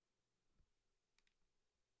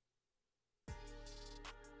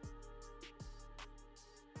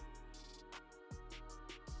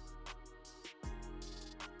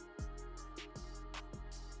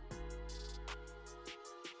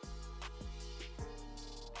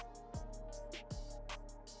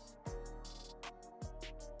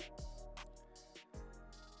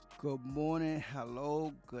Good morning,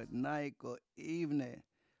 hello, good night, good evening.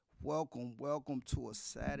 Welcome to a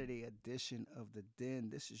Saturday edition of The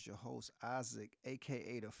Den. This is your host, Isaac,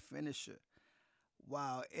 aka The Finisher.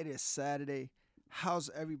 Wow, it is Saturday.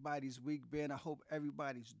 How's everybody's week been? I hope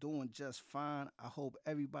everybody's doing just fine. I hope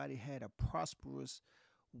everybody had a prosperous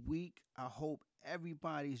week. I hope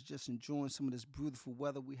everybody's just enjoying some of this beautiful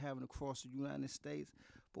weather we having across the United States.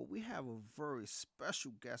 But we have a very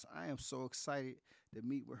special guest. I am so excited to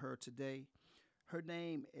meet with her today. Her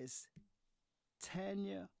name is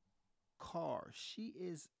Tanya Carr. She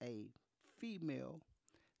is a female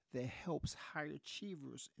that helps high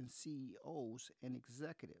achievers and CEOs and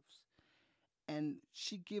executives. And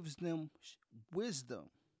she gives them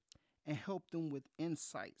wisdom and help them with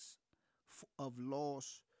insights of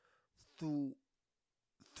loss through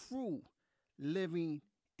through living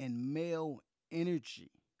in male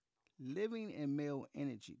energy. Living in male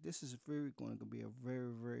energy. This is very going to be a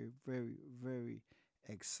very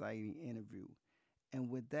exciting interview. And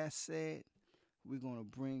with that said, we're going to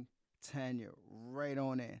bring Tanya right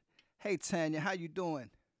on in. Hey Tanya, how you doing?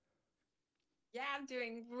 Yeah, I'm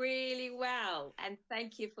doing really well. And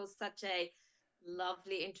thank you for such a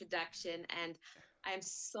lovely introduction. And I'm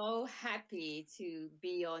so happy to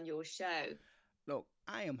be on your show. Look,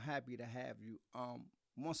 I am happy to have you.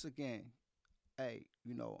 Once again, hey,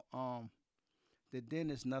 the den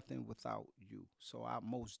is nothing without you. So I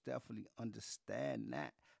most definitely understand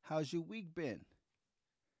that. How's your week been?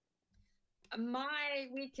 My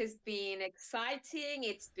week has been exciting.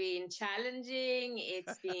 It's been challenging.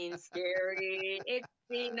 It's been scary. It's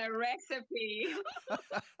been a recipe.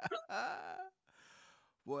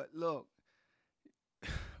 But look,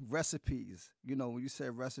 recipes. When you say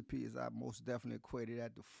recipes, I most definitely equated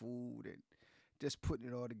that to food and just putting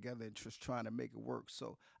it all together and just trying to make it work.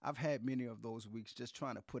 So I've had many of those weeks just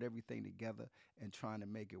trying to put everything together and trying to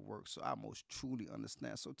make it work. So I most truly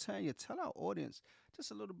understand. So Tanya, tell our audience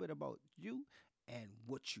just a little bit about you and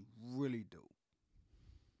what you really do.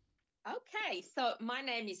 Okay, so my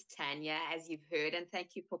name is Tanya, as you've heard, and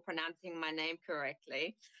thank you for pronouncing my name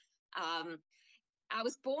correctly. Um, I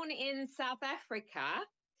was born in South Africa,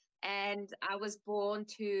 and I was born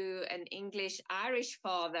to an English Irish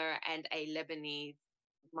father and a Lebanese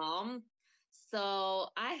mom. So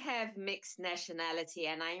I have mixed nationality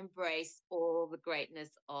and I embrace all the greatness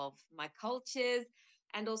of my cultures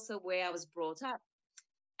and also where I was brought up.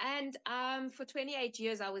 And for 28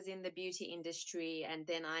 years, I was in the beauty industry, and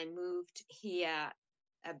then I moved here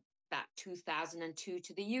about 2002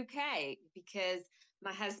 to the UK because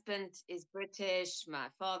my husband is British, my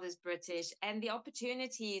father's British, and the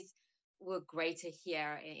opportunities were greater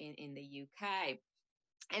here in the UK.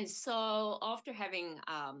 And so, after having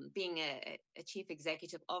being a chief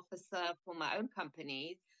executive officer for my own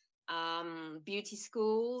companies, beauty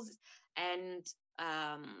schools, and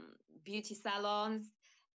beauty salons,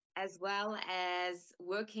 as well as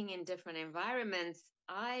working in different environments,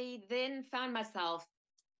 I then found myself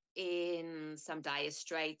in some dire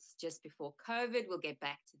straits just before COVID. We'll get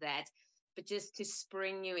back to that. But just to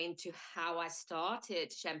spring you into how I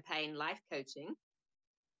started Champagne Life Coaching.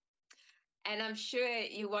 And I'm sure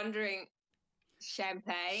you're wondering,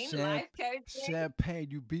 Champagne Champ, Life Coaching? champagne,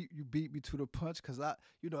 you beat me to the punch because that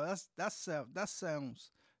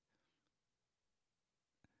sounds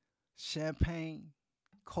champagne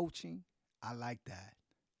coaching. I like that.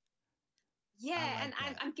 I Yeah, and like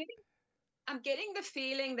I'm, that. I'm getting I'm getting the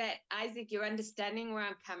feeling that Isaac, you're understanding where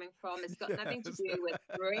I'm coming from. It's got nothing to Yes. do with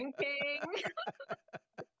drinking.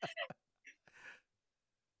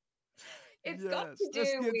 It's got Yes. to Let's do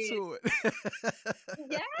get with, to it.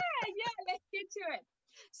 yeah, let's get to it.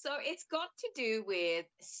 So it's got to do with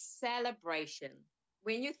celebration.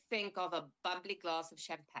 When you think of a bubbly glass of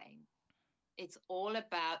champagne, it's all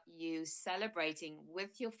about you celebrating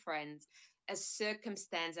with your friends a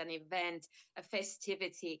circumstance, an event, a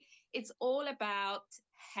festivity. It's all about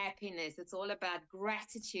happiness. It's all about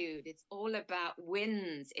gratitude. It's all about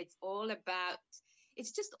wins. It's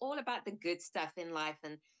just all about the good stuff in life.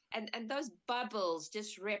 And those bubbles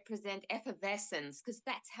just represent effervescence because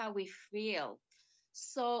that's how we feel.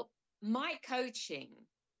 So my coaching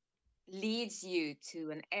leads you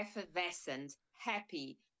to an effervescent,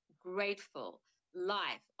 happy, grateful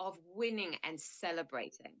life of winning and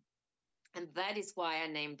celebrating. And that is why I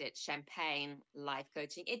named it Champagne Life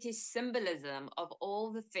Coaching. It is symbolism of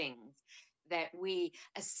all the things that we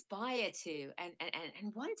aspire to and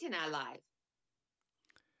want in our life.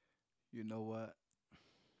 You know what?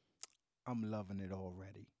 I'm loving it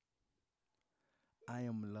already. I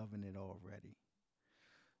am loving it already.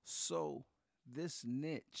 So, this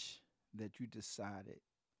niche that you decided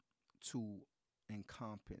to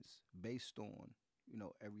encompass based on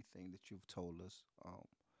everything that you've told us?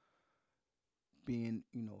 Being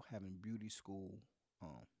having beauty school,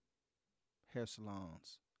 um, hair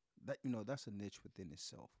salons. That's a niche within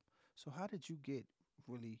itself. So how did you get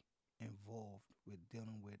really involved with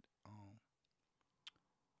dealing with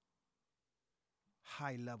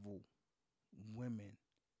high level women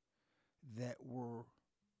that were,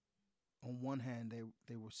 on one hand,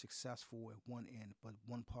 they were successful at one end, but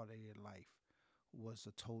one part of their life was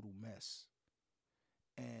a total mess.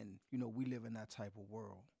 And we live in that type of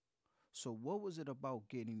world. So what was it about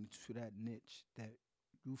getting to that niche that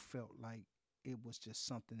you felt like it was just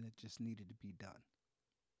something that just needed to be done?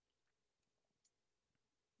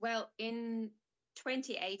 Well, in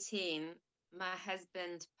 2018, my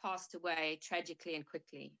husband passed away tragically and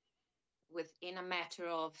quickly. Within a matter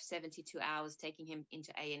of 72 hours, taking him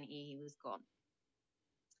into A&E, he was gone.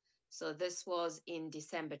 So this was in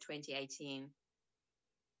December 2018.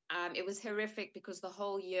 It was horrific because the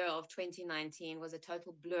whole year of 2019 was a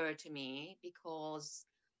total blur to me because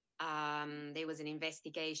there was an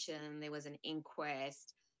investigation, there was an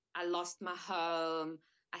inquest. I lost my home.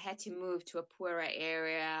 I had to move to a poorer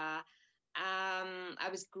area. I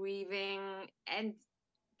was grieving. And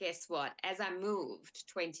guess what? As I moved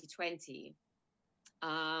 2020,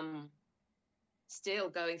 um, still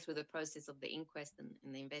going through the process of the inquest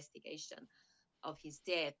and the investigation of his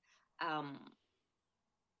death. Um,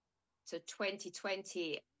 so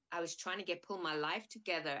 2020, I was trying to pull my life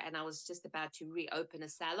together, and I was just about to reopen a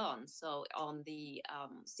salon. So on the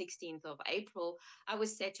 16th of April, I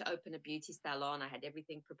was set to open a beauty salon. I had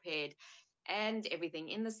everything prepared and everything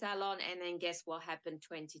in the salon. And then guess what happened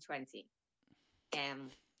 2020?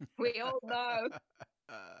 We all know.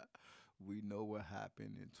 We know what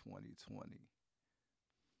happened in 2020.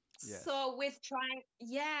 Yes. So with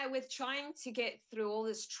trying to get through all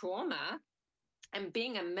this trauma and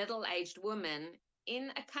being a middle-aged woman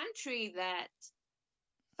in a country that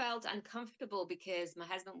felt uncomfortable because my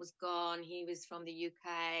husband was gone. He was from the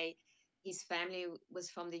UK. His family was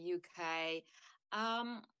from the UK.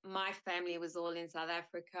 My family was all in South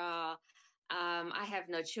Africa. I have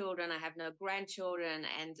no children. I have no grandchildren.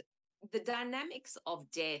 And the dynamics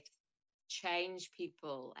of death change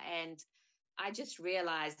people. And I just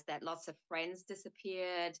realized that lots of friends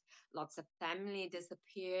disappeared, lots of family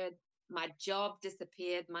disappeared, my job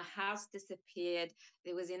disappeared, my house disappeared.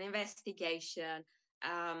 There was an investigation,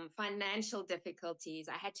 financial difficulties.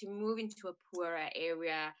 I had to move into a poorer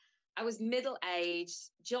area. I was middle aged,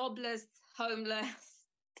 jobless, homeless,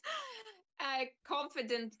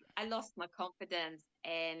 confident. I lost my confidence.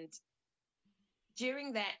 And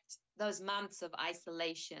during those months of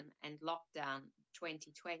isolation and lockdown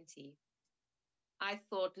 2020, I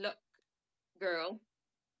thought, look, girl,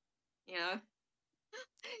 you know,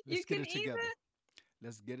 you Let's get can it together. either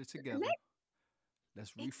Let's get it together. let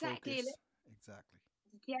Let's exactly, refocus. Exactly.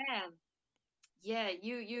 yeah, yeah.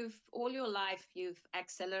 You've all your life you've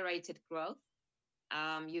accelerated growth.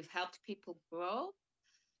 You've helped people grow,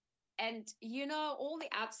 and all the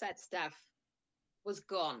outside stuff was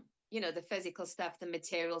gone. The physical stuff, the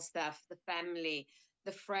material stuff, the family,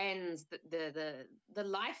 the friends, the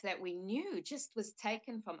life that we knew just was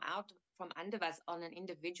taken from under us on an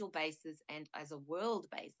individual basis and as a world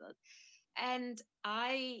basis. And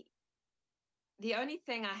the only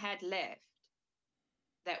thing I had left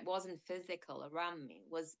that wasn't physical around me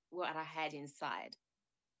was what I had inside.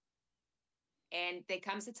 And there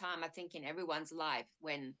comes a time, I think, in everyone's life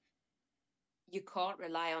when you can't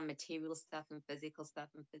rely on material stuff and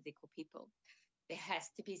physical people. There has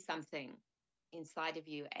to be something inside of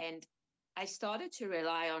you. And I started to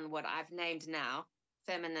rely on what I've named now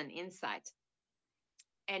feminine insight,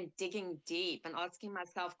 and digging deep and asking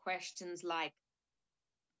myself questions like,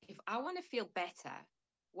 if I want to feel better,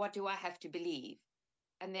 what do I have to believe?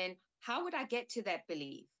 And then how would I get to that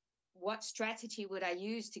belief? What strategy would I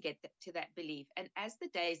use to get to that belief? And as the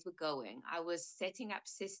days were going, I was setting up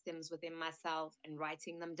systems within myself and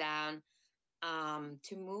writing them down,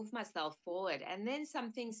 to move myself forward. And then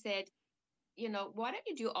something said, why don't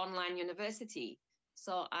you do online university?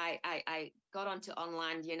 So I got onto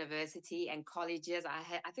online university and colleges.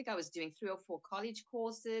 I think I was doing 3 or 4 college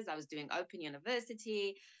courses. I was doing open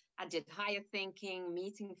university. I did higher thinking,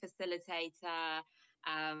 meeting facilitator,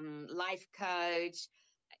 life coach,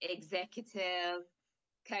 executive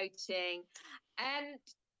coaching. And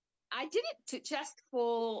I did it just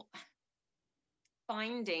for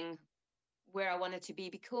finding where I wanted to be,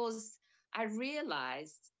 because I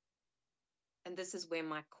realized, and this is where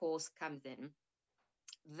my course comes in,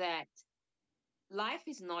 that life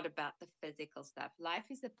is not about the physical stuff.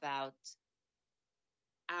 Life is about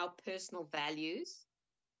our personal values.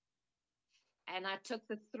 And I took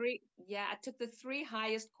the three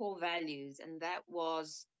highest core values, and that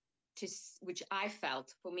was which I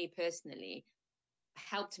felt for me personally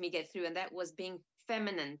helped me get through. And that was being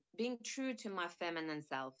feminine, being true to my feminine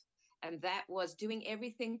self. And that was doing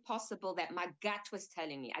everything possible that my gut was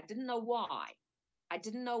telling me. I didn't know why. I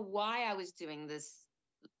didn't know why I was doing this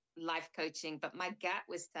life coaching, but my gut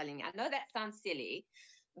was telling me. I know that sounds silly,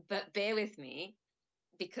 but bear with me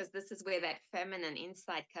because this is where that feminine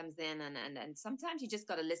insight comes in. And sometimes you just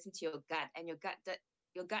got to listen to your gut, and your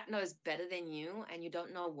gut knows better than you, and you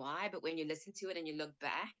don't know why, but when you listen to it and you look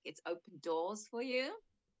back, it's opened doors for you.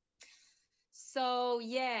 So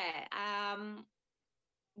yeah,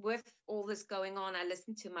 with all this going on, I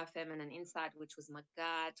listened to my feminine insight, which was my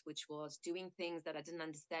gut, which was doing things that I didn't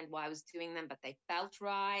understand why I was doing them, but they felt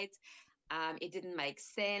right. It didn't make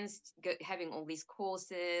sense having all these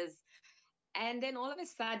courses. And then all of a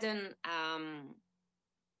sudden,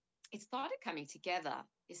 it started coming together.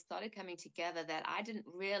 It started coming together that I didn't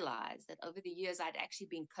realize that over the years I'd actually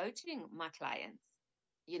been coaching my clients.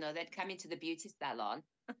 They'd come into the beauty salon,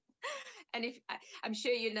 and if I'm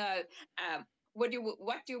sure um, what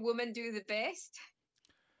do women do the best?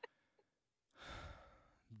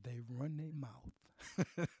 They run their mouth.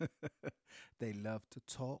 They love to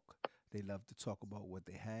talk. They love to talk about what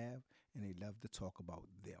they have, and they love to talk about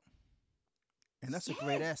them. And that's a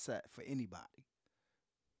great Yes. asset for anybody.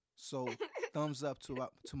 So, thumbs up to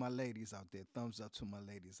my ladies out there. Thumbs up to my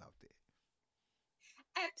ladies out there.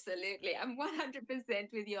 Absolutely. I'm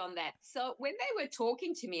 100% with you on that. So when they were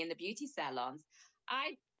talking to me in the beauty salons,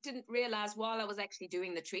 I didn't realize while I was actually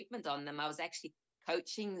doing the treatment on them, I was actually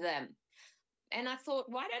coaching them. And I thought,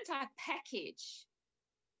 why don't I package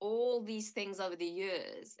all these things over the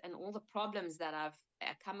years and all the problems that I've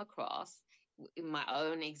come across in my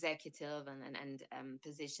own executive and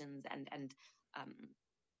positions and um,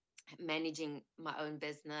 managing my own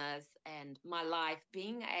business and my life,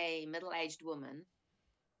 being a middle-aged woman.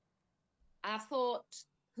 I thought,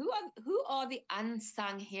 who are the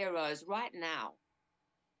unsung heroes right now?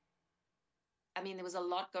 I mean, there was a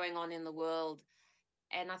lot going on in the world,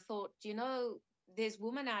 and I thought, there's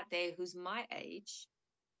women out there who's my age.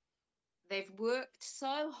 They've worked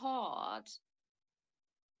so hard,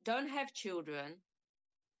 don't have children,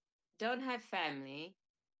 don't have family,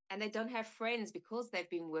 and they don't have friends because they've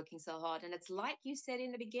been working so hard. And it's like you said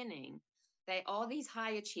in the beginning, they are these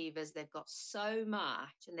high achievers. They've got so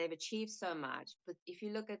much and they've achieved so much. But if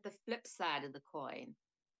you look at the flip side of the coin,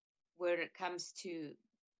 where it comes to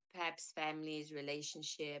perhaps families,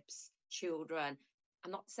 relationships, children,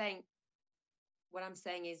 I'm not saying, what I'm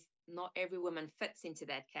saying is not every woman fits into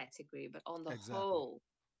that category, but Exactly.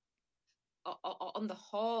 on the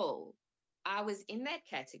whole, I was in that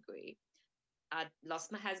category. I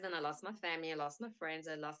lost my husband, I lost my family, I lost my friends,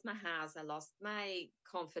 I lost my house, I lost my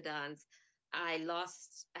confidence. I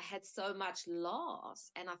had so much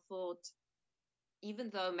loss. And I thought, even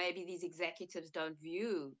though maybe these executives don't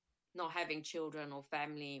view not having children or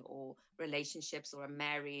family or relationships or a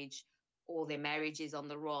marriage, or their marriage is on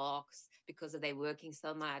the rocks because of they working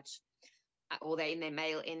so much, or they're in their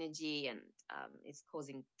male energy and it's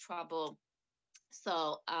causing trouble.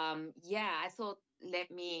 So yeah, I thought,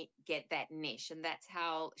 let me get that niche, and that's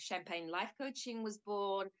how Champagne Life Coaching was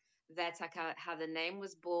born. That's like how the name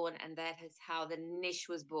was born, and that is how the niche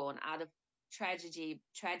was born out of tragedy,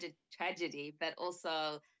 but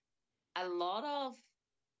also a lot of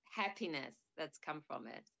happiness that's come from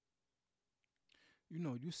it.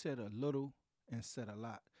 You said a little and said a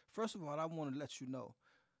lot. First of all, I want to let you know,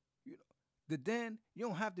 the den, you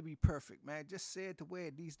don't have to be perfect, man. Just say it the way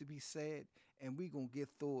it needs to be said, and we gonna get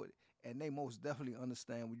through it. And they most definitely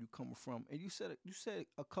understand where you coming from. And you said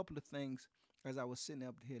a couple of things as I was sitting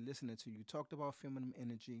up here listening to you. You talked about feminine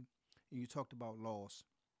energy, and you talked about loss.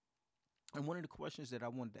 And one of the questions that I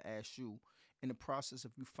wanted to ask you in the process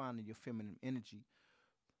of you finding your feminine energy,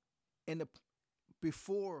 in the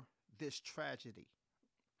before this tragedy,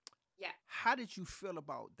 Yeah. how did you feel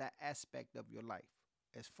about that aspect of your life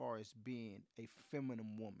as far as being a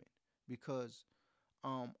feminine woman? Because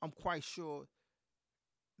I'm quite sure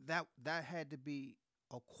that had to be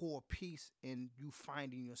a core piece in you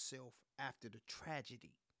finding yourself after the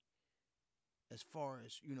tragedy, as far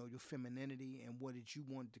as your femininity and what did you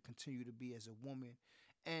want to continue to be as a woman,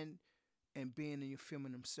 and being in your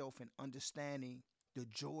feminine self and understanding the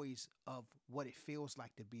joys of what it feels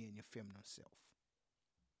like to be in your feminine self.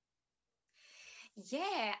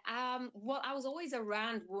 Yeah. Well, I was always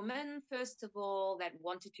around women, first of all, that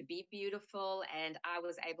wanted to be beautiful, and I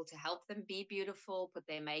was able to help them be beautiful, put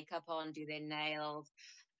their makeup on, do their nails.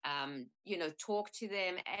 talk to them. And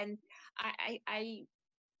I, I, I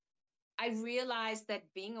I realized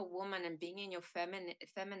that being a woman and being in your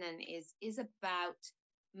feminine is about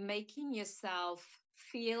making yourself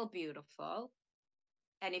feel beautiful.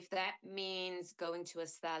 And if that means going to a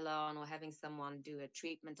salon or having someone do a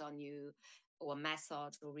treatment on you or a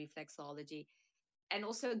massage or reflexology, and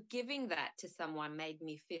also giving that to someone made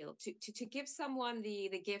me feel to give someone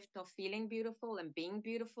the gift of feeling beautiful and being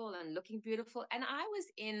beautiful and looking beautiful. And I was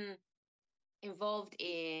involved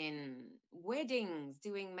in weddings,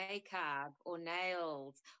 doing makeup or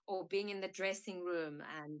nails, or being in the dressing room.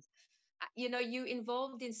 And, you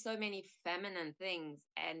involved in so many feminine things.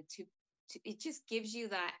 And it just gives you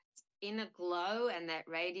that inner glow and that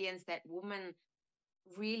radiance that women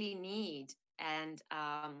really need. And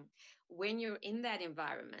when you're in that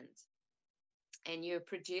environment and you're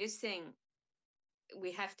producing,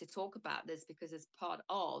 we have to talk about this because it's part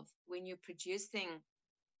of when you're producing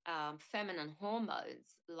feminine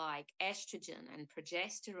hormones like estrogen and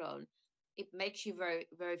progesterone. It makes you very,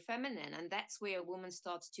 very feminine. And that's where a woman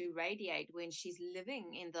starts to radiate when she's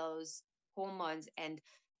living in those hormones. And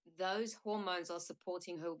those hormones are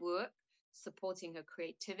supporting her work, supporting her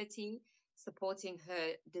creativity, supporting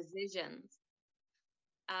her decisions.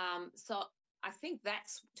 So I think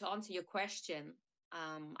that's to answer your question.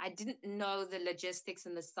 I didn't know the logistics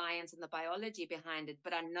and the science and the biology behind it,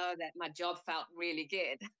 but I know that my job felt really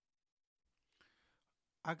good.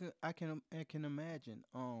 I can imagine.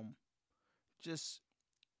 Just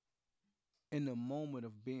in the moment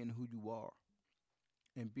of being who you are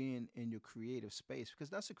and being in your creative space, because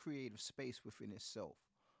that's a creative space within itself.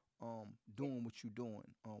 Doing what you're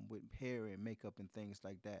doing, with hair and makeup and things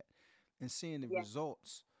like that, and seeing the Yeah,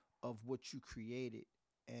 results of what you created,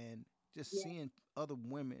 and just yeah, seeing other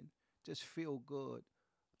women just feel good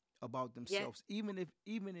about yeah, themselves, even if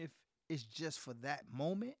it's just for that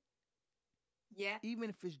moment, yeah, even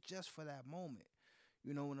if it's just for that moment.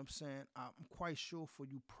 You know what I'm saying? I'm quite sure for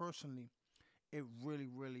you personally, it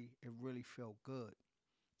really felt good,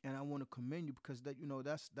 and I want to commend you because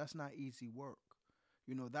that's not easy work.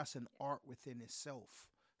 That's an art within itself.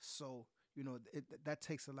 So that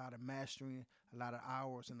takes a lot of mastering, a lot of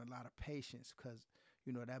hours, and a lot of patience because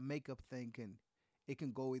that makeup thing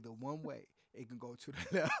can go either one way. It can go to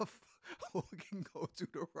the left or it can go to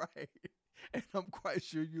the right. And I'm quite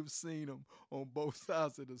sure you've seen them on both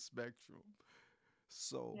sides of the spectrum.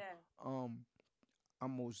 So, yeah, um, I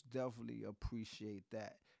most definitely appreciate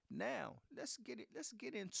that. Now, let's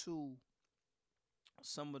get into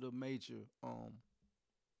some of the major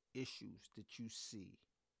issues that you see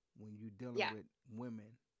when you're dealing yeah, with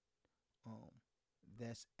women um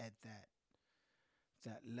that's at that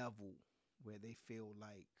level where they feel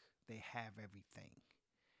like they have everything,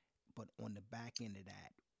 but on the back end of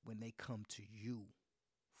that, when they come to you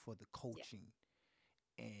for the yeah, coaching,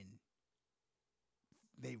 and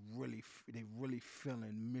they really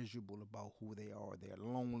feeling miserable about who they are, they're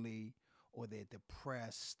lonely or they're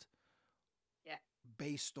depressed yeah,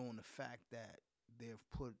 based on the fact that they've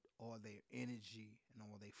put all their energy and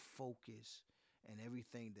all their focus and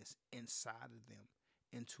everything that's inside of them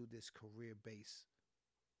into this career base.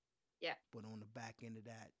 yeah. But on the back end of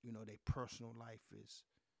that, their personal life is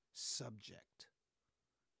subject.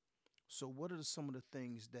 So, what are some of the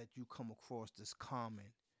things that you come across that's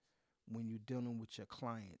common when you're dealing with your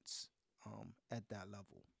clients at that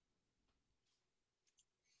level?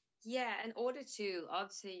 Yeah, in order to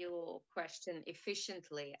answer your question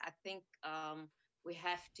efficiently, I think we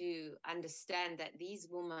have to understand that these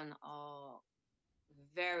women are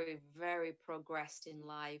very, very progressed in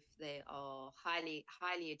life. They are highly,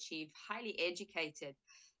 highly achieved, highly educated,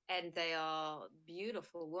 and they are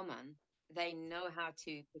beautiful women. They know how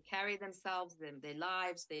to carry themselves, their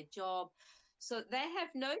lives, their job. So they have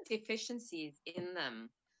no deficiencies in them.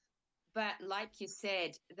 But like you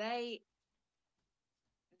said, they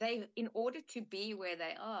in order to be where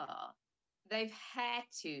they are, they've had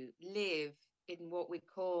to live in what we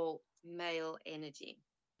call male energy.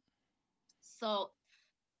 So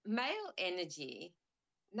male energy.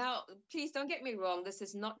 Now, please don't get me wrong. This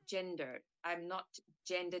is not gendered. I'm not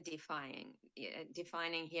gender defining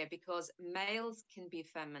here because males can be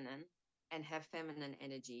feminine and have feminine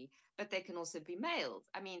energy, but they can also be males.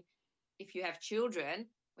 I mean, if you have children,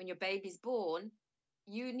 when your baby's born,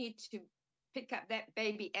 you need to pick up that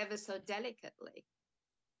baby ever so delicately.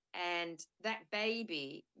 And that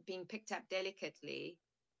baby being picked up delicately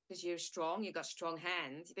because you're strong, you've got strong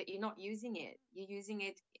hands, but you're not using it. You're using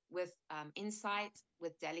it with insight,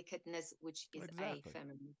 with delicateness, which is a Exactly.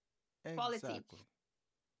 feminine quality. Exactly.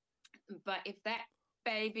 But if that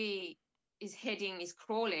baby is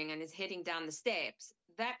crawling and is heading down the steps,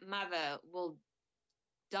 that mother will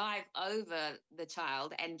dive over the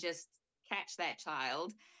child and just catch that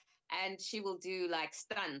child, and she will do like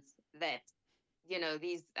stunts that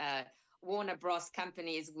these Warner Bros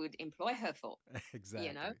companies would employ her for. You know,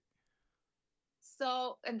 Exactly.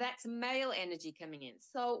 so and that's male energy coming in.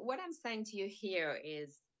 So what I'm saying to you here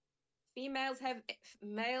is females have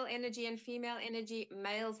male energy and female energy.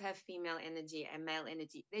 Males have female energy and male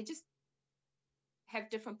energy. They just have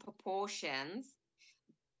different proportions.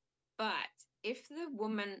 But if the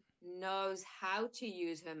woman knows how to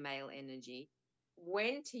use her male energy,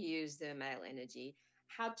 when to use their male energy,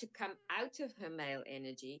 how to come out of her male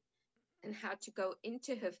energy, and how to go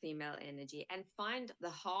into her female energy and find the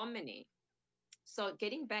harmony. So,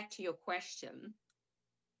 getting back to your question,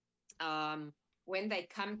 um, when they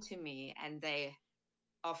come to me and they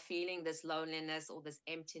are feeling this loneliness or this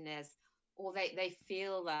emptiness, or they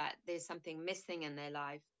feel that there's something missing in their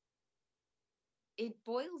life, it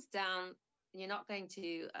boils down, you're not going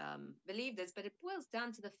to believe this, but it boils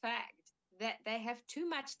down to the fact that they have too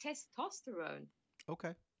much testosterone.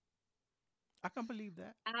 Okay. I can believe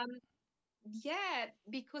that. Um, yeah,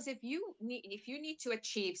 because if you need to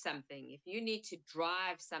achieve something, if you need to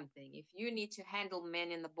drive something, if you need to handle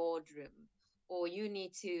men in the boardroom, or you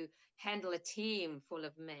need to handle a team full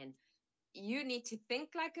of men, you need to think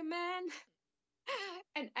like a man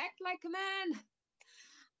and act like a man.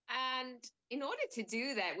 And in order to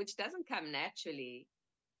do that, which doesn't come naturally,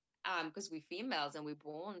 because we're females and we're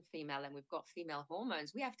born female and we've got female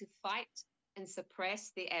hormones, we have to fight and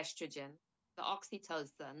suppress the estrogen, the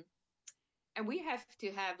oxytocin, and we have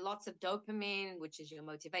to have lots of dopamine, which is your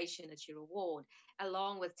motivation, it's your reward,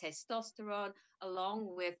 along with testosterone,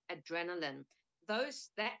 along with adrenaline.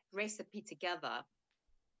 That recipe together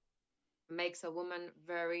makes a woman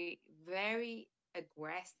very, very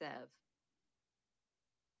aggressive.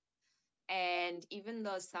 And even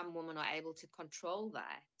though some women are able to control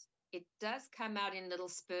that, it does come out in little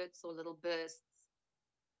spurts or little bursts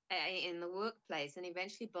in the workplace, and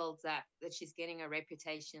eventually builds up that she's getting a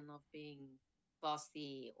reputation of being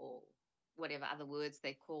bossy, or whatever other words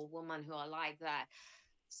they call women who are like that.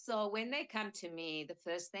 So when they come to me, the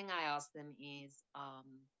first thing I ask them is,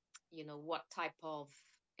 what type of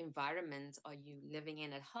environment are you living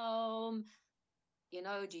in at home?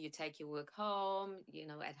 Do you take your work home,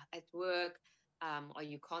 at work? Are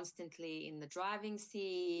you constantly in the driving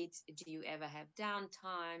seat? Do you ever have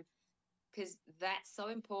downtime? Because that's so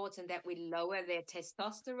important that we lower their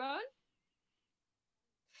testosterone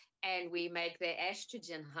and we make their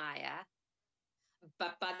estrogen higher.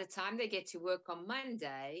 But by the time they get to work on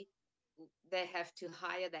Monday, they have to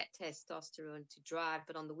hire that testosterone to drive.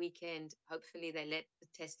 But on the weekend, hopefully they let the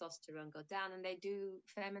testosterone go down and they do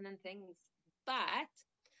feminine things. But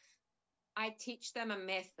I teach them a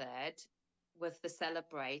method with the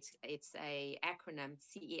Celebrate. It's a acronym,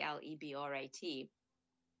 CELEBRAT,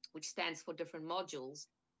 which stands for different modules,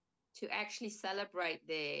 to actually celebrate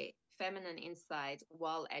their feminine inside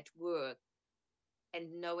while at work,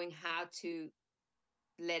 and knowing how to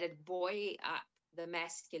let it buoy up the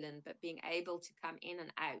masculine, but being able to come in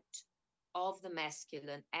and out of the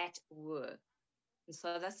masculine at work. And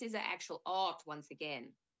so this is an actual art, once again,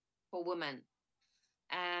 for women.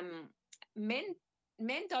 Um, men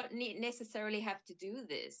men don't necessarily have to do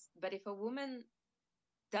this, but if a woman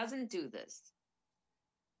doesn't do this,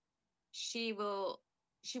 she will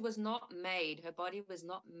she was not made, her body was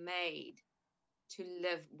not made to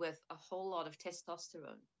live with a whole lot of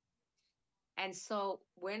testosterone. And so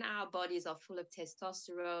when our bodies are full of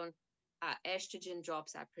testosterone, our estrogen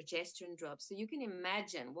drops, our progesterone drops. So you can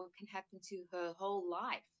imagine what can happen to her whole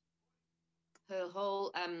life, her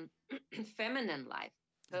whole feminine life,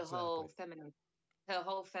 her Exactly. whole feminine, her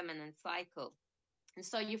whole feminine cycle. And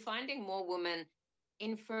so you're finding more women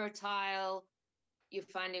infertile, you're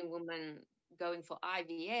finding women going for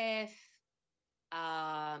IVF,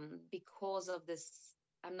 because of this.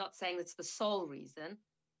 I'm not saying it's the sole reason,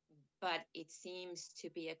 but it seems to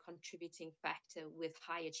be a contributing factor with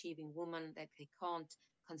high achieving women, that they can't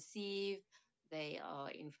conceive, they are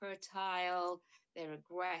infertile, they're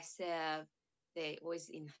aggressive, they're always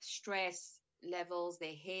in stress levels,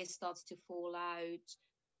 their hair starts to fall out,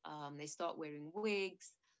 they start wearing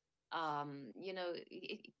wigs.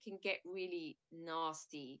 It can get really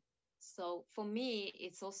nasty. So for me,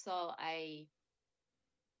 it's also a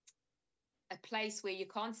place where you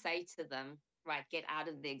can't say to them, right, get out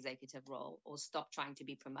of the executive role or stop trying to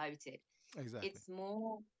be promoted. Exactly. It's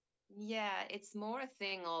more, yeah, it's more a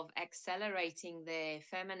thing of accelerating their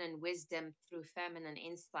feminine wisdom through feminine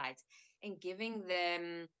insight, and giving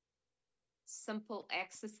them simple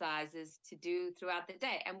exercises to do throughout the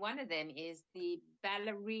day. And one of them is the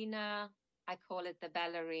ballerina, I call it the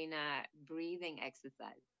ballerina breathing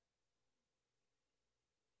exercise.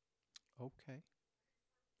 Okay.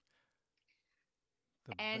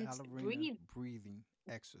 The And ballerina breathe. breathing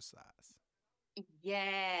exercise.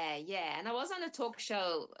 Yeah, yeah. And I was on a talk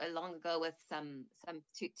show long ago with some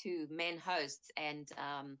two men hosts, and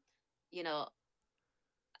you know,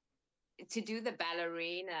 to do the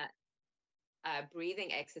ballerina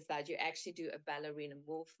breathing exercise, you actually do a ballerina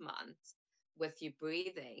movement with your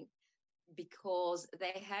breathing, because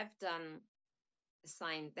they have done a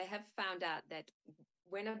sign. They have found out that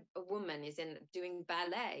when a woman is in doing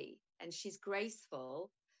ballet and she's graceful,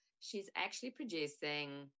 she's actually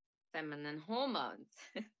producing feminine hormones.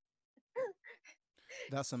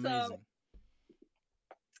 That's So amazing.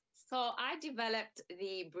 So I developed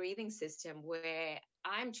the breathing system where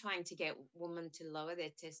I'm trying to get women to lower their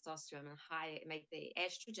testosterone and higher, make the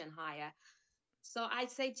estrogen higher. So I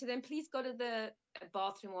say to them, please go to the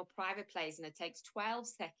bathroom or private place, and it takes 12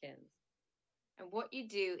 seconds. And what you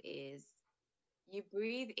do is you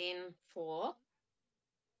breathe in 4,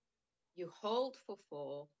 you hold for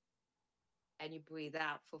 4, and you breathe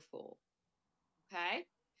out for 4. Okay.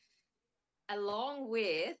 Along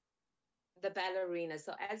with the ballerina.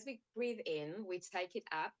 So as we breathe in, we take it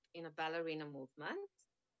up in a ballerina movement.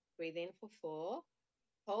 Breathe in for 4,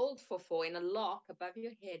 hold for 4 in a lock above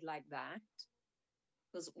your head like that.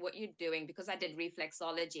 Because what you're doing, because I did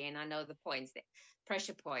reflexology and I know the points, the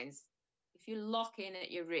pressure points, if you lock in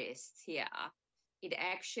at your wrists here, it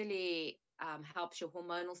actually helps your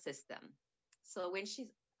hormonal system. So when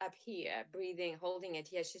she's up here, breathing, holding it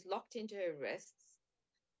here, she's locked into her wrists,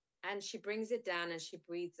 and she brings it down and she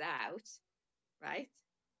breathes out, right?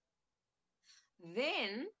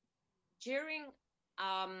 Then during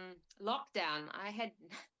lockdown, I had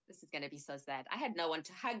this is going to be so sad. I had no one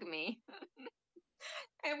to hug me,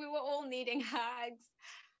 and we were all needing hugs.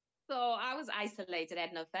 So I was isolated. I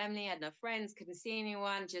had no family, I had no friends, couldn't see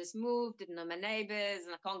anyone, just moved, didn't know my neighbors,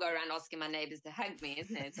 and I can't go around asking my neighbors to hug me,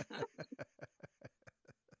 isn't it?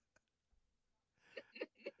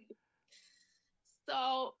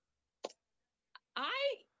 So I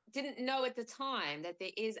didn't know at the time that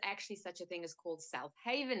there is actually such a thing as called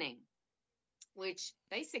self-havening, which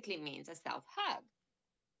basically means a self-hug.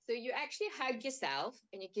 So you actually hug yourself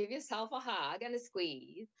and you give yourself a hug and a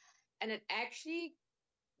squeeze, and it actually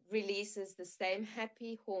releases the same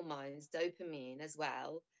happy hormones, dopamine as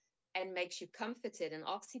well, and makes you comforted, and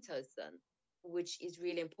oxytocin, which is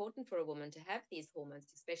really important for a woman to have these hormones,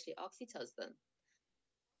 especially oxytocin.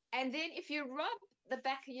 And then if you rub the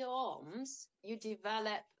back of your arms, you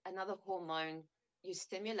develop another hormone. You're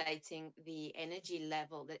stimulating the energy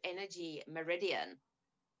level, the energy meridian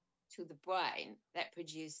to the brain that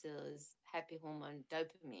produces happy hormone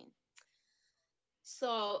dopamine.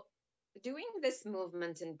 So, doing this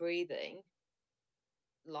movement and breathing,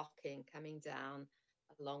 locking, coming down,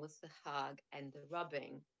 along with the hug and the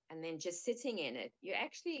rubbing, and then just sitting in it, you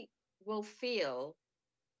actually will feel,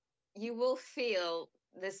 you will feel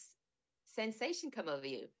this sensation come over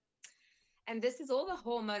you. And this is all the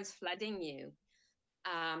hormones flooding you,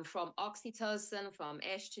 from oxytocin, from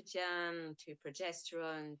estrogen to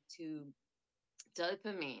progesterone to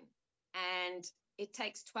dopamine. And it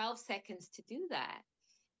takes 12 seconds to do that.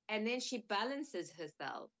 And then she balances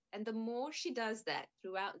herself. And the more she does that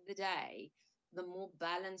throughout the day, the more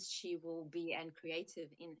balanced she will be and creative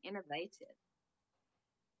and innovative.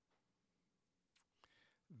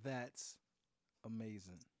 That's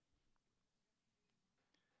amazing.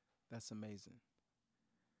 That's amazing.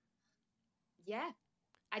 Yeah.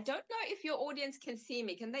 I don't know if your audience can see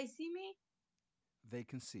me. Can they see me? They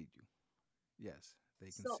can see you. Yes, they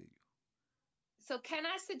can So see you. so can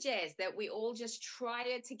I suggest that we all just try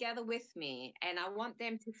it together with me? And I want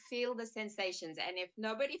them to feel the sensations. And if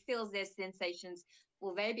nobody feels their sensations,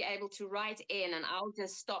 will they be able to write in, and I'll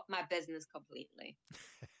just stop my business completely?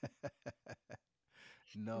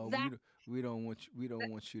 No, That, we don't want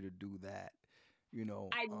you to do that. You know,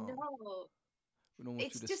 I know. we don't want you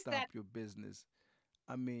It's to just stop that, your business.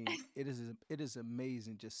 I mean, it is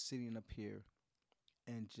amazing just sitting up here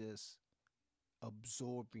and just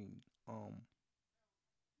absorbing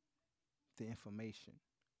the information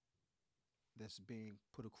that's being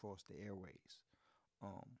put across the airways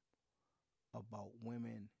um about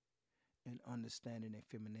women and understanding their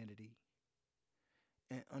femininity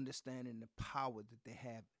and understanding the power that they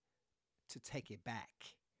have to take it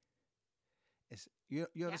back. You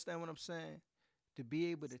yeah, understand what I'm saying? To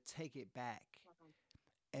be able to take it back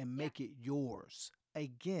and yeah, make it yours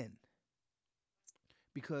again,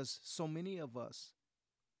 because so many of us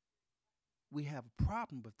we have a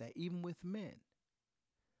problem with that, even with men.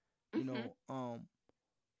 You Mm-hmm. know, um,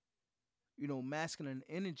 masculine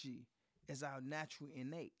energy is our natural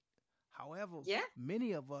innate. However, Yeah.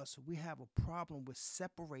 many of us we have a problem with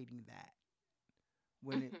separating that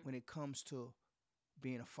Mm-hmm. when it comes to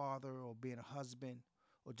being a father or being a husband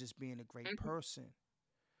or just being a great Mm-hmm. person,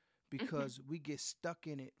 Mm-hmm. because we get stuck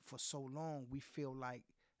in it for so long we feel like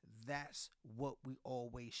that's what we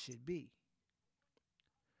always should be.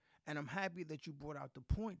 And I'm happy that you brought out the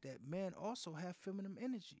point that men also have feminine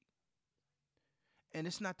energy. And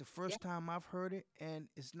it's not the Yeah. first time I've heard it, and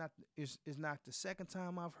it's not the second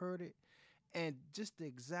time I've heard it. And just the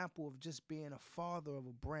example of just being a father of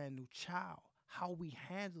a brand new child, how we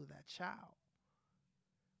handle that child.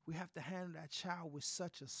 We have to handle that child with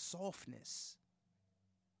such a softness.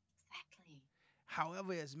 Exactly.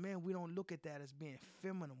 However, as men, we don't look at that as being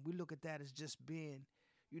feminine. We look at that as just being,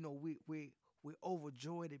 we're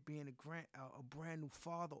overjoyed at being a brand new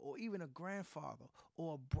father, or even a grandfather,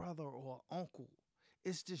 or a brother, or an uncle.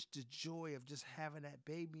 It's just the joy of just having that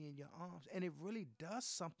baby in your arms, and it really does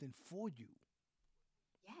something for you,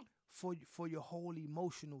 Yeah. for your whole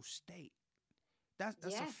emotional state.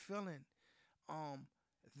 That's a Yeah. feeling um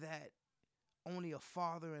that only a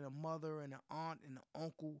father and a mother and an aunt and an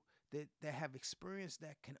uncle that have experienced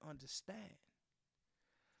that can understand.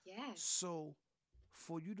 Yeah. So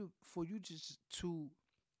for you just to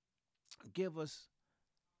give us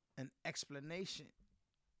an explanation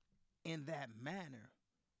in that manner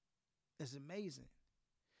is amazing,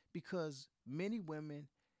 because many women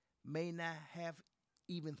may not have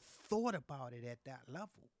even thought about it at that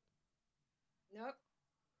level. Nope.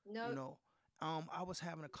 You Nope. know, I was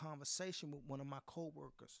having a conversation with one of my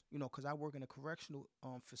coworkers, because I work in a correctional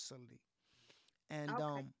facility, and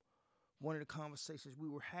Okay. one of the conversations we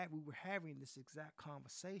were having this exact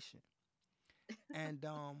conversation, and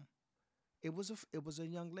it was a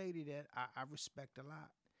young lady that I respect a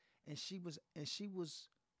lot, and she was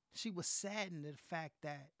saddened at the fact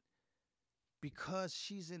that because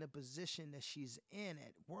she's in a position that she's in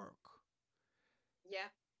at work, Yeah.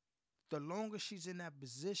 the longer she's in that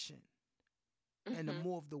position and the Mm-hmm.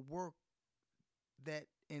 more of the work that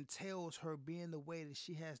entails her being the way that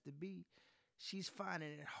she has to be, she's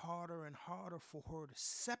finding it harder and harder for her to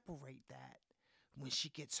separate that when she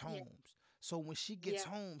gets Yeah. home. So when she gets Yeah.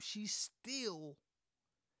 home, she's still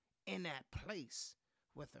in that place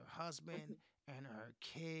with her husband Mm-hmm. and her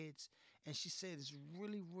kids. And she said it's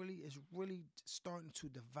really starting to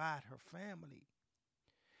divide her family.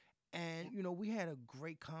 And, Yeah. we had a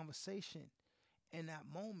great conversation in that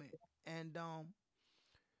moment. And,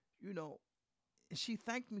 you know, she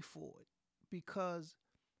thanked me for it, because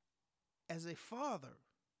as a father,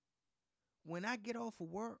 when I get off of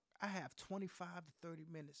work, I have 25 to 30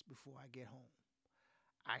 minutes before I get home.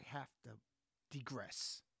 I have to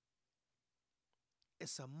digress.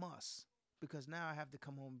 It's a must, because now I have to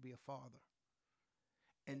come home and be a father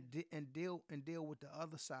Yeah. and deal with the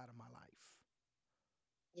other side of my life.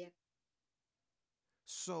 Yeah.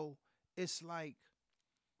 So it's like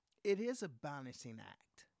it is a balancing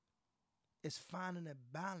act. It's finding a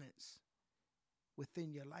balance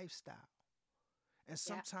within your lifestyle. And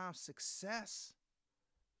Yeah. sometimes success,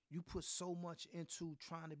 you put so much into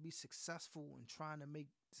trying to be successful and trying to make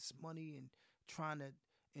this money and trying to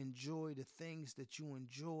enjoy the things that you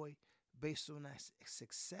enjoy based on that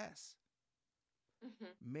success.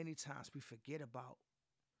 Mm-hmm. Many times we forget about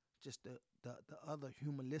just the other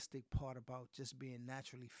humanistic part about just being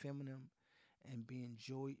naturally feminine and being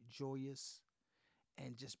joyous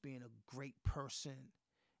and just being a great person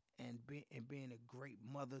and being a great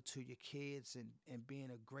mother to your kids and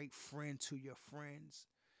being a great friend to your friends,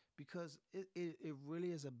 because it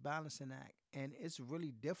really is a balancing act, and it's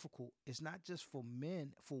really difficult. It's not just for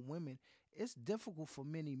men, for women, it's difficult for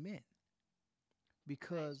many men,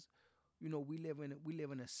 Right. because we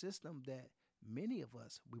live in a system that many of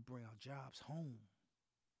us we bring our jobs home.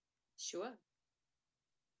 Sure.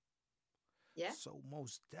 Yeah. So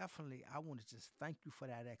most definitely I want to just thank you for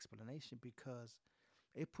that explanation, because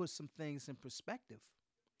it puts some things in perspective,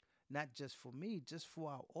 not just for me, just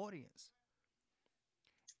for our audience.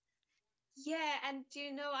 Yeah. And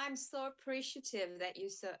I'm so appreciative that you're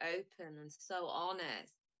so open and so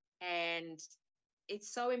honest. And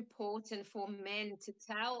it's so important for men to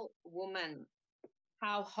tell women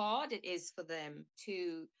how hard it is for them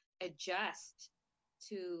to adjust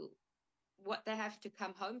to what they have to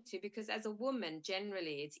come home to. Because as a woman,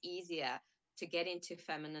 generally, it's easier to get into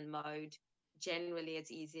feminine mode. Generally,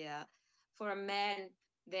 it's easier for a man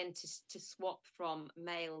than to swap from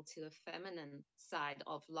male to a feminine side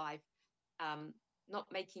of life. Um, not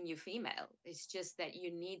making you female. It's just that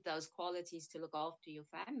you need those qualities to look after your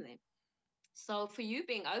family. So for you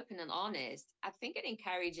being open and honest, I think it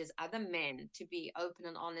encourages other men to be open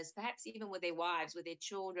and honest, perhaps even with their wives, with their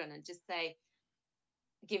children, and just say,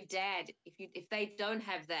 give dad, if they don't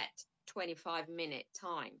have that 25-minute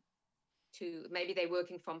time to, maybe they're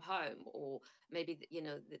working from home, or maybe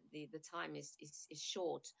the time is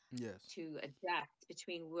short Yes. to adapt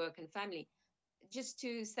between work and family, just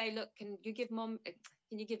to say, look, can you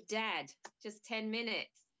give dad just 10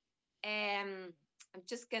 minutes? I'm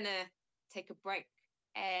just gonna take a break.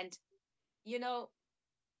 And you know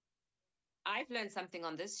I've learned something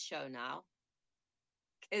on this show now,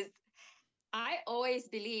 because I always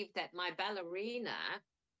believed that my ballerina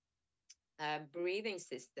breathing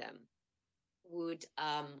system would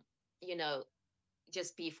you know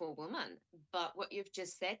just be for women. But what you've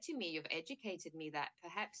just said to me, you've educated me that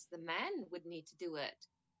perhaps the man would need to do it,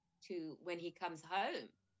 to when he comes home,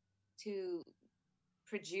 to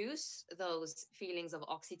produce those feelings of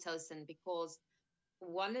oxytocin, because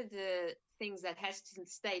one of the things that has to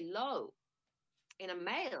stay low in a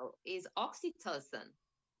male is oxytocin.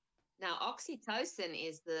 Now, oxytocin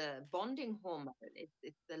is the bonding hormone,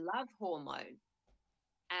 it's the love hormone.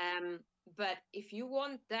 Um, but if you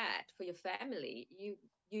want that for your family, you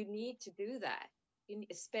need to do that.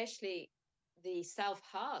 Especially the self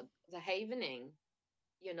hug, the havening,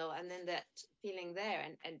 and then that feeling there,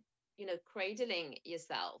 and cradling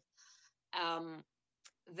yourself. Um,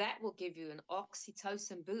 that will give you an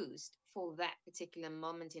oxytocin boost for that particular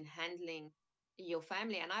moment in handling your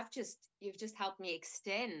family. And you've just helped me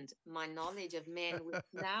extend my knowledge of men, which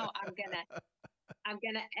now I'm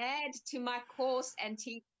gonna add to my course and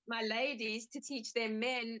teach my ladies to teach their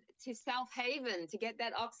men to self-haven, to get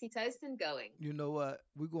that oxytocin going. You know what?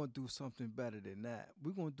 We're gonna do something better than that.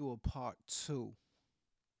 We're gonna do a part two,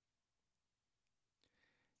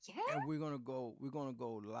 Yeah, and We're gonna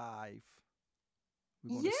go live.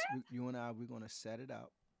 yeah. You and I. We're gonna set it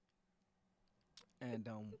up, and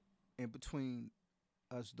in between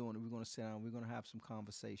us doing it, we're gonna sit down. We're gonna have some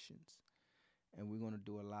conversations, and we're gonna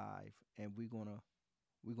do a live, and we're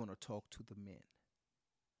gonna talk to the men.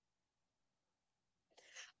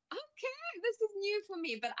 Okay, this is new for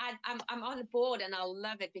me, but I'm on board and I'll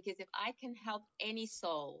love it, because if I can help any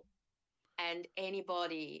soul and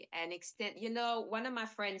anybody and extend, one of my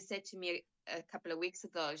friends said to me a couple of weeks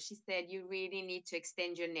ago, she said, you really need to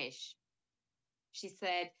extend your niche. She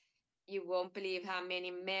said, you won't believe how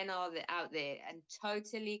many men are out there and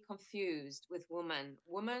totally confused with women.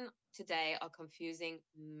 Women today are confusing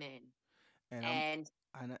men. And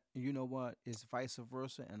And you know what? It's vice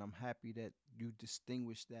versa, and I'm happy that you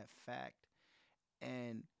distinguish that fact.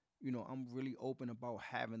 And I'm really open about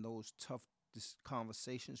having those tough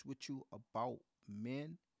conversations with you about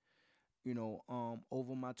men.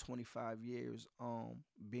 Over my 25 years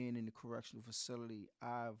being in the correctional facility,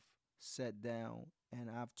 I've sat down and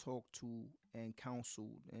I've talked to and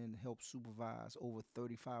counseled and helped supervise over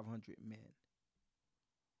 3,500 men.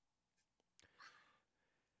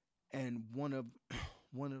 And one of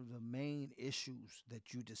the main issues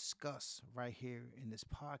that you discuss right here in this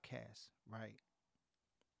podcast, right,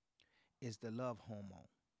 is the love hormone,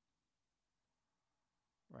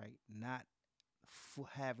 right? Not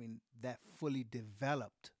having that fully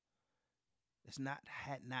developed. It's not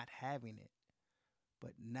having it,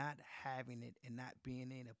 but not having it and not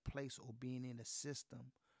being in a place or being in a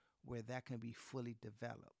system where that can be fully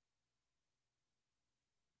developed.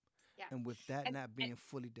 yeah, And with that not and being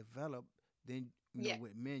fully developed, then yeah,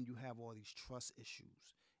 with men you have all these trust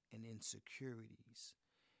issues and insecurities.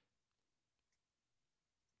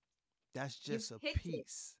 That's you've just a hit it.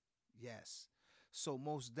 piece. Yes. So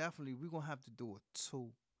most definitely we're gonna have to do it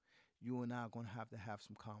too. You and I are gonna have to have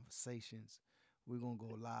some conversations. We're gonna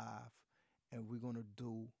go live, and we're gonna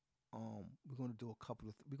do a couple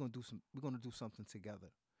of we're gonna do something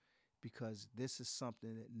together, because this is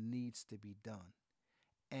something that needs to be done,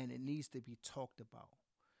 and it needs to be talked about,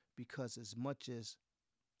 because as much as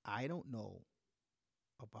I don't know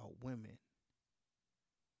about women,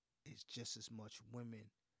 it's just as much women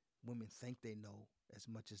think they know as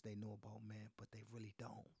much as they know about men, but they really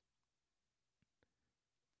don't.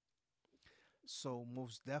 So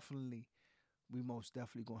most definitely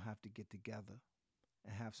gonna have to get together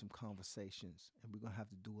and have some conversations, and we're gonna have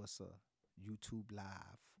to do us a YouTube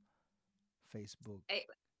live, Facebook, it,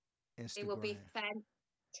 it will be Instagram,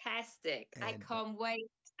 fantastic. I and can't wait.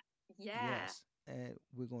 Yeah. yes, and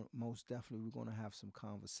we're gonna have some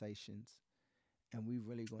conversations, and we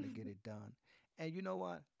really gonna get it done. And you know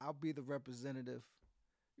what? I'll be the representative.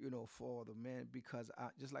 for the men, because I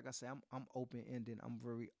just like I said, I'm open ended. I'm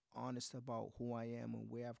very honest about who I am and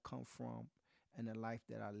where I've come from and the life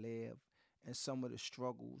that I live and some of the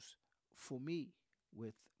struggles for me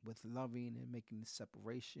with loving and making the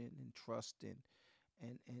separation and trust and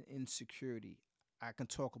insecurity. I can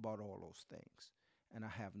talk about all those things and I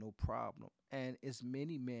have no problem. And it's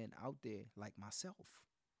many men out there like myself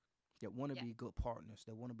that want to Yeah. be good partners,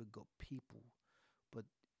 that want to be good people, but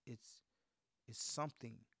it's it's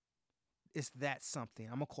something. It's that something.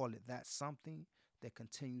 I'm gonna call it that something that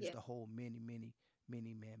continues Yeah. to hold many, many,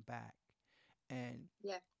 many men back. And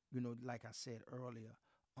Yeah. like I said earlier,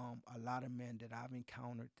 a lot of men that I've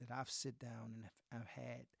encountered, that I've sit down and have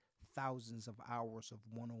had thousands of hours of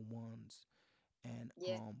one-on-ones and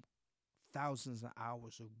Yeah. thousands of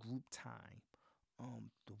hours of group time.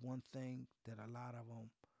 The one thing that a lot of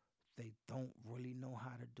them they don't really know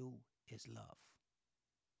how to do is love.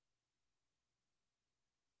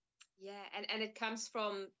 Yeah. And it comes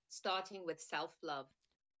from starting with self-love.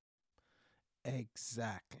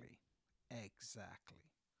 Exactly. Exactly.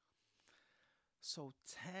 So,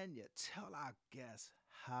 Tanya, tell our guests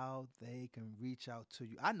how they can reach out to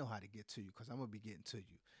you. I know how to get to you because I'm going to be getting to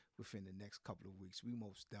you within the next couple of weeks. We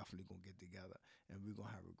most definitely going to get together and we're going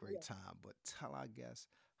to have a great Yeah. time. But tell our guests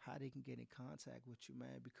how they can get in contact with you,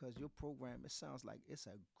 man, because your program, it sounds like it's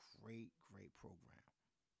a great, great program.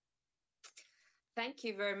 Thank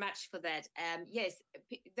you very much for that. Yes,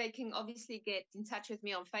 they can obviously get in touch with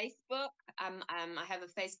me on Facebook. I have a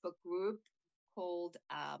Facebook group called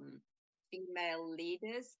Female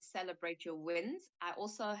Leaders Celebrate Your Wins. I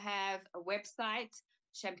also have a website,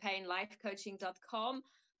 champagnelifecoaching.com,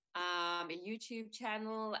 a YouTube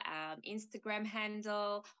channel, Instagram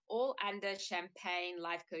handle, all under Champagne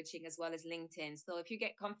Life Coaching as well as LinkedIn. So if you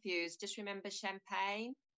get confused, just remember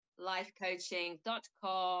Champagne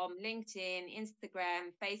lifecoaching.com, LinkedIn,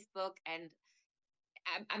 Instagram, Facebook, and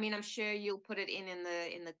I mean, I'm sure you'll put it in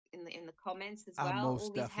the comments as I well. All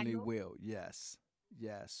most these definitely handles. will. Yes.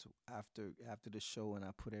 Yes. After the show and I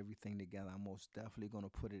put everything together, I'm most definitely going to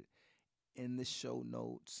put it in the show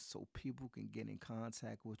notes so people can get in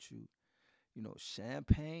contact with you.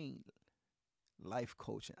 Champagne life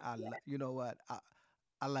coaching. Yeah, You know what?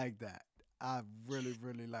 I like that. I really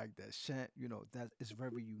really like that. That is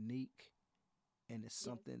very unique and it's yeah,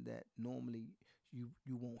 something that normally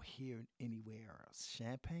you won't hear anywhere else.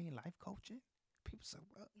 Champagne life coaching. People say,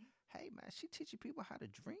 "Well, hey man, she teaching people how to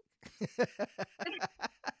drink."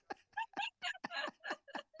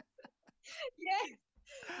 yeah.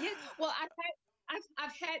 Yes. Well,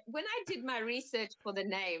 I've had when I did my research for the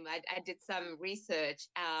name, I did some research.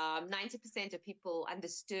 90% of people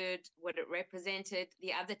understood what it represented.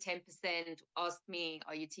 The other 10% asked me,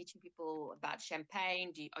 "Are you teaching people about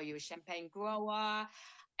champagne? Are you a champagne grower?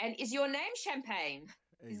 And is your name Champagne?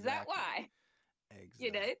 Is that Exactly. why?"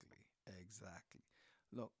 You know. Exactly. Exactly.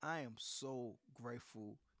 Look, I am so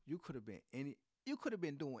grateful. You could have been any you could have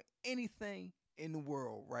been doing anything in the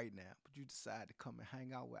world right now, but you decided to come and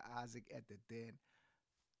hang out with Isaac at the den.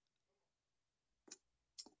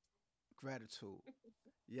 Gratitude.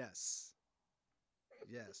 Yes.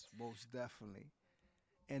 Yes, most definitely.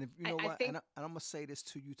 And if you know I what, think, and I'm gonna say this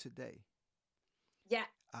to you today. yeah,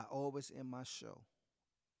 I always end my show.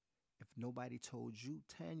 If nobody told you,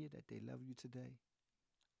 Tanya, that they love you today,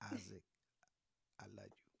 Isaac, I love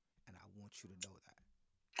you. And I want you to know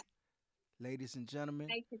that. Ladies and gentlemen,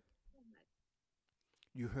 thank you so much.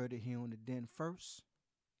 you heard it here on the den first.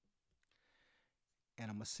 And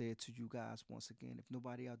I'm going to say it to you guys once again. If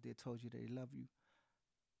nobody out there told you they love you,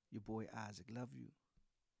 your boy Isaac love you.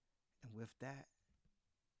 And with that,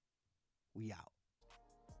 we out.